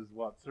tells us, is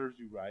what serves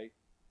you right.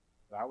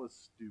 that was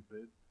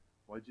stupid.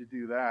 Why'd you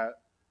do that?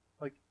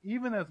 Like,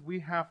 even as we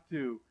have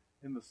to,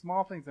 in the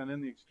small things and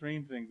in the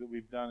extreme things that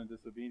we've done in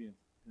disobedience,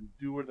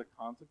 endure the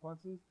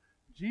consequences,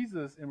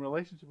 Jesus, in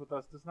relationship with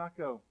us, does not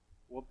go,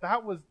 well,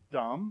 that was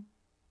dumb.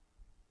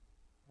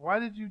 Why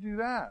did you do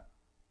that?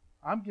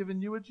 I'm giving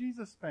you a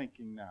Jesus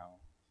spanking now.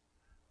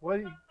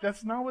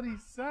 That's not what he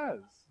says.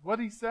 What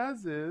he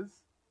says is,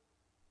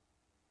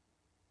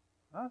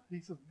 he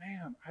says,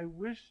 man, I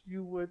wish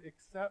you would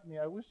accept me.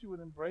 I wish you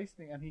would embrace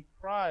me. And he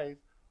cries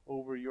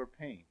over your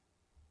pain.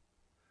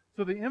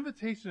 So the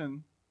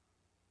invitation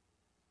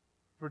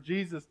for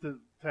Jesus to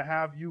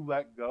have you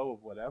let go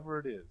of whatever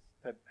it is,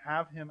 to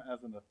have him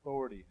as an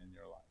authority in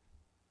your life,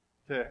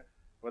 to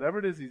whatever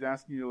it is he's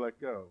asking you to let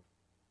go,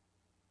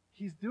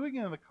 he's doing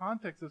it in the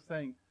context of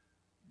saying,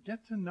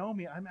 get to know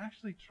me. I'm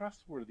actually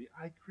trustworthy.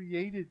 I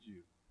created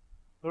you.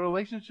 The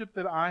relationship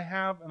that I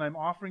have and I'm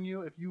offering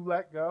you, if you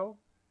let go,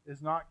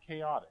 is not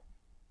chaotic.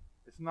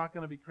 It's not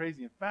going to be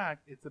crazy. In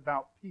fact, it's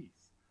about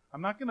peace.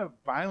 I'm not going to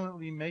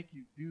violently make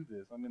you do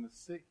this. I'm going to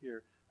sit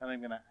here and I'm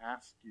going to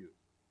ask you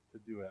to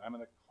do it. I'm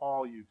going to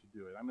call you to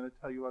do it. I'm going to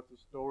tell you lots of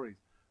stories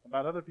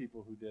about other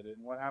people who did it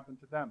and what happened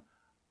to them.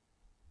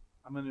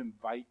 I'm going to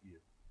invite you.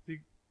 See,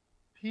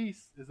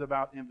 peace is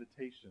about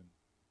invitation.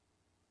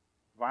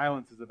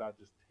 Violence is about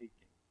just taking.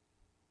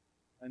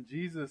 And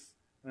Jesus,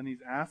 when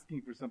he's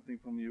asking for something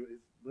from you,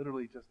 is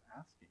literally just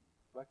asking.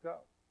 Let go.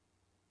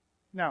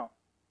 Now,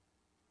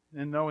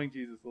 in knowing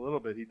Jesus a little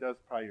bit, he does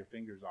pry your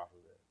fingers off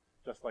of it.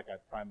 Just like I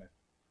pry my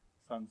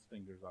son's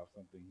fingers off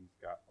something he's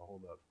got a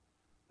hold of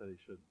that he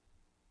shouldn't.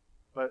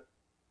 But,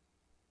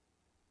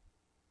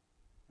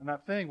 and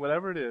that thing,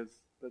 whatever it is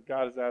that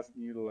God is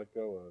asking you to let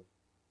go of,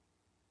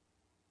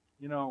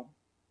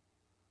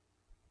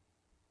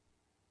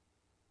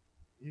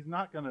 He's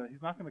not gonna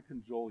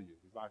cajole you.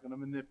 He's not gonna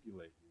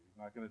manipulate you. He's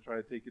not gonna try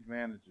to take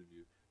advantage of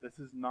you. This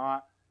is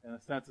not, in a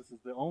sense, this is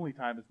the only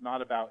time it's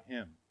not about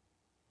him.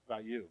 It's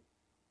about you.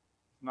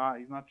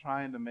 He's not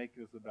trying to make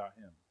this about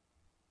him.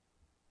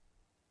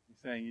 He's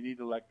saying you need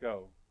to let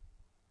go.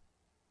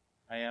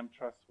 I am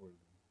trustworthy.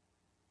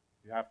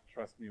 You have to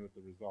trust me with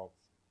the results.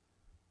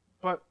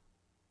 But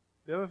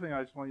the other thing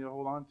I just want you to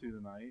hold on to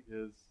tonight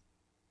is,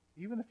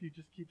 even if you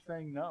just keep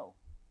saying no,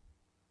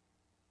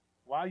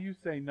 while you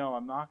say no,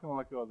 I'm not going to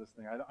let go of this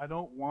thing. I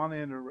don't want to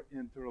enter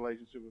into a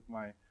relationship with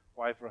my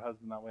wife or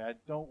husband that way. I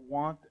don't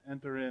want to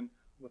enter in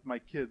with my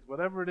kids,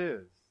 whatever it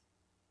is.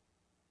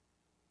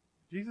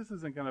 Jesus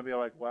isn't going to be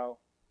like, well,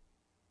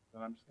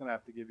 then I'm just going to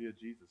have to give you a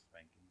Jesus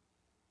spanking.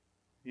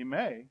 He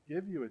may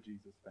give you a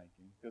Jesus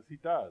spanking, because he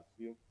does.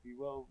 He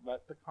will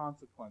let the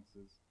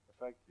consequences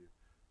affect you.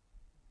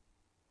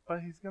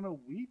 But he's going to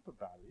weep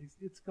about it.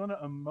 It's going to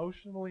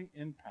emotionally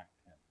impact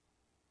him.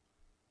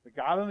 The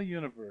God of the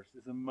universe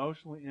is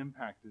emotionally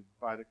impacted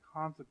by the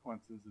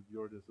consequences of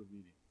your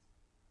disobedience.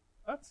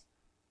 That's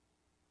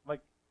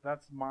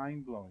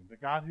mind-blowing. The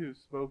God who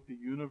spoke the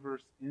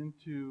universe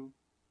into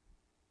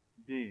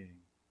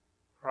being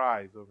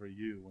cries over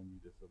you when you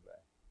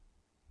disobey.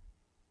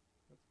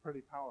 That's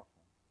pretty powerful.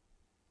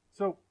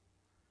 So,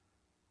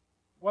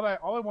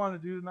 all I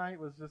wanted to do tonight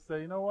was just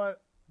say, you know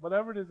what?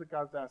 Whatever it is that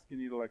God's asking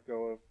you to let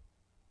go of,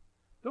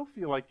 don't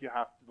feel like you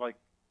have to,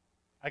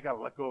 I got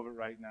to let go of it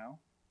right now.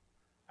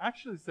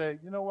 Actually say,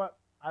 you know what?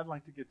 I'd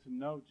like to get to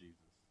know Jesus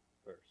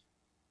first.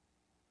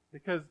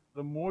 Because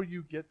the more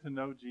you get to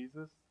know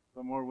Jesus,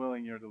 the more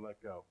willing you're to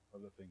let go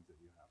of the things that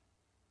you have,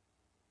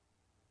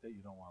 that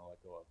you don't want to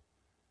let go of.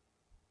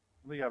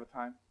 Do you have a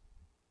time?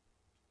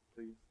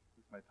 Please.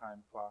 This is my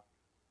time clock.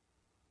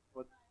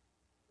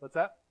 What's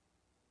that?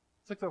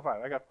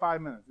 6:05. I got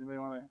 5 minutes. Anybody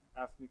want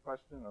to ask me a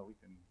question? Or we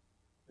can...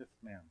 Yes,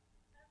 ma'am.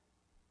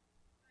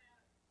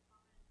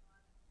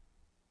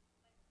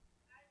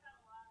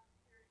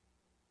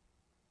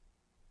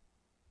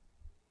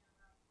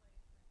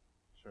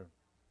 Sure.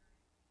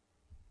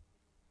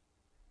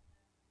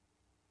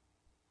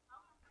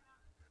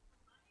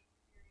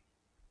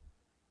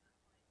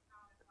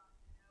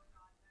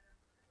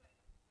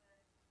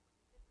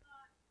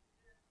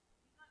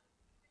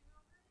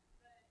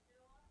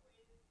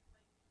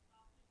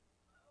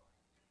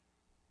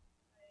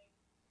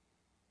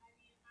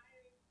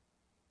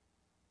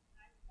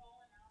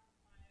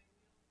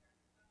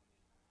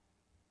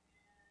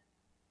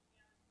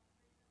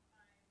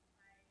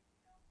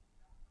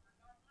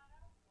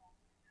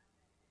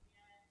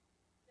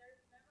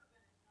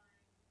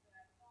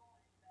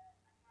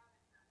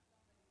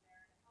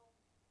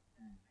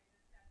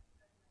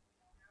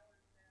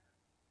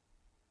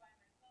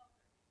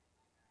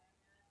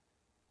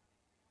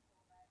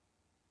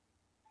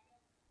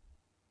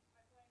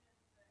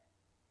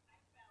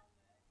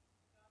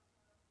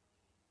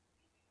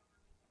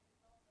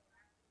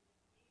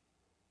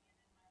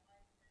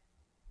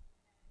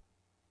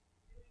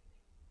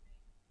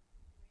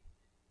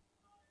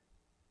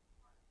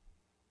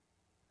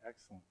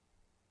 Excellent.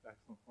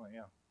 Excellent point,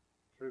 yeah.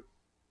 True.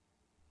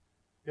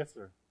 Yes,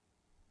 sir.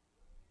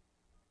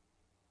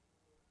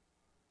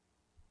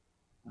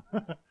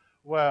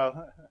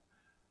 Well,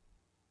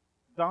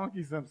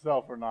 donkeys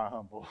themselves are not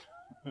humble.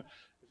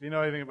 If if you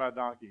know anything about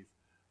donkeys.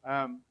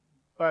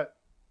 But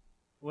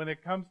when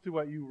it comes to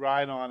what you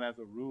ride on as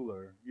a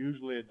ruler,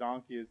 usually a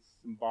donkey is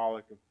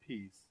symbolic of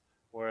peace,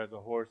 whereas a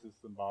horse is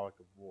symbolic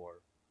of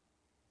war.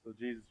 So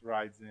Jesus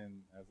rides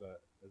in as a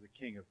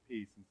king of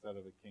peace instead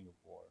of a king of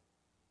war.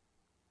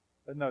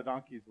 But no,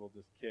 donkeys will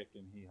just kick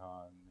and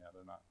hee-haw, and yeah,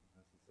 they're not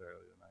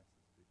necessarily the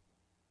nicest people.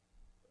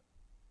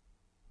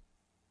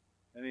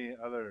 But any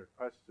other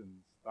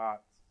questions,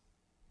 thoughts,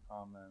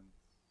 comments?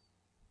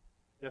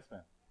 Yes,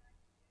 ma'am.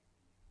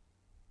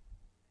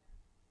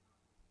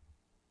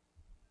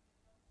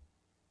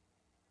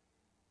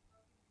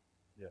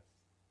 Yes.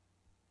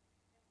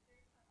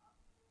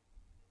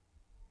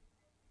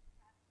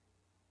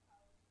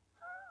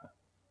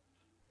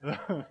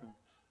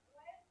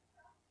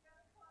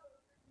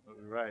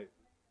 Right.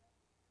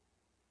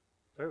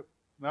 True.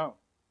 No.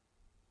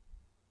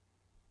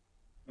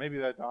 Maybe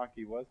that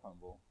donkey was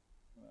humble.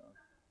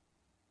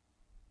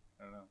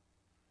 I don't know.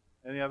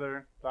 Any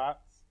other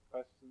thoughts,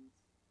 questions,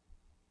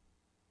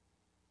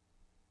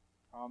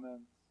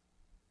 comments?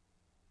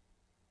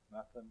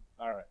 Nothing?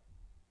 All right.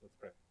 Let's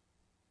pray.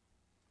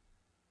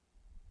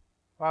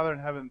 Father in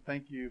heaven,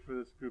 thank you for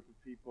this group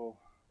of people.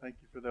 Thank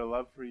you for their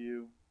love for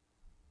you.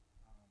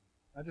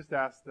 I just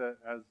ask that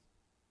as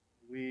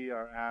we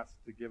are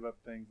asked to give up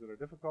things that are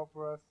difficult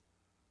for us,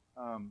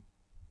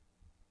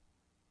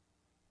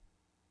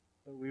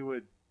 that we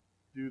would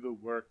do the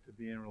work to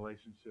be in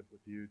relationship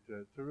with you,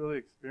 to really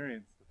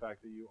experience the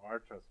fact that you are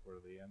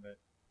trustworthy and that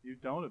you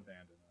don't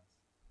abandon us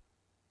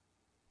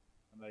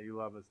and that you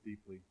love us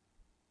deeply.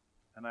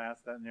 And I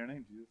ask that in your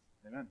name, Jesus.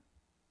 Amen.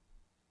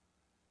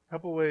 A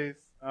couple ways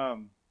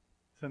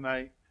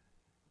tonight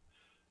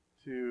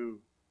to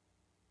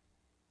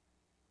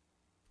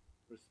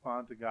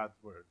respond to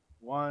God's word.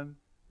 One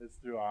is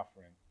through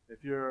offering.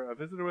 If you're a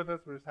visitor with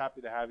us, we're just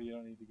happy to have you. You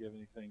don't need to give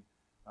anything.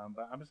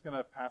 But I'm just going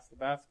to pass the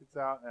baskets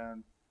out,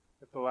 and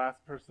if the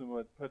last person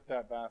would put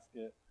that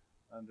basket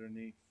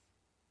underneath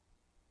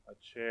a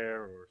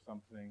chair or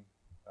something,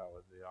 that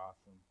would be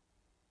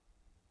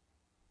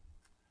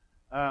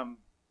awesome.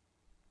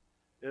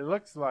 It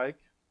looks like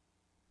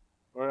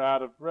we're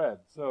out of bread,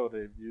 so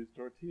they've used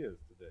tortillas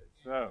today.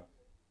 So,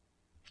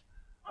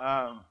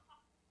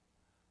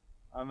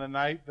 on the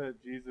night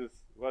that Jesus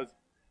was,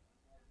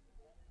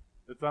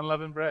 it's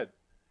unleavened bread.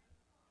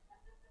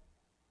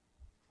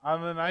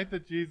 On the night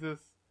that Jesus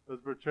was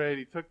betrayed,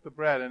 he took the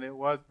bread, and it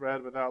was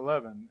bread without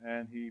leaven,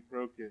 and he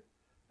broke it.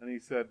 And he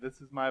said,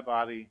 "This is my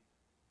body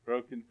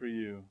broken for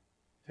you.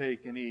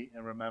 Take and eat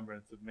in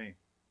remembrance of me."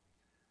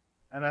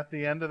 And at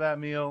the end of that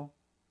meal,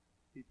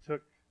 he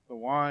took the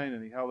wine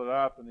and he held it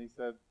up and he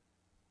said,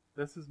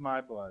 "This is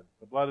my blood,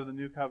 the blood of the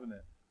new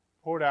covenant,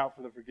 poured out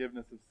for the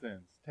forgiveness of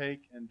sins.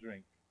 Take and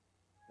drink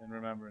in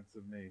remembrance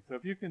of me." So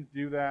if you can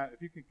do that,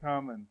 if you can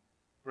come and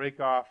break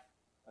off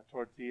a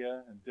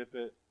tortilla and dip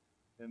it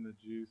in the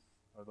juice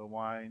or the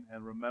wine,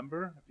 and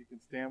remember, if you can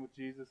stand with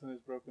Jesus in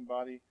his broken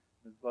body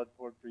and his blood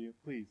poured for you,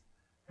 please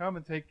come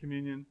and take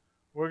communion.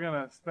 We're going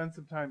to spend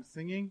some time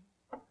singing.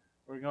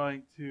 We're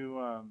going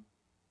to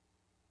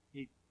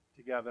eat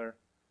together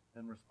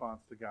in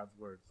response to God's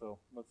word. So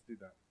let's do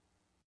that.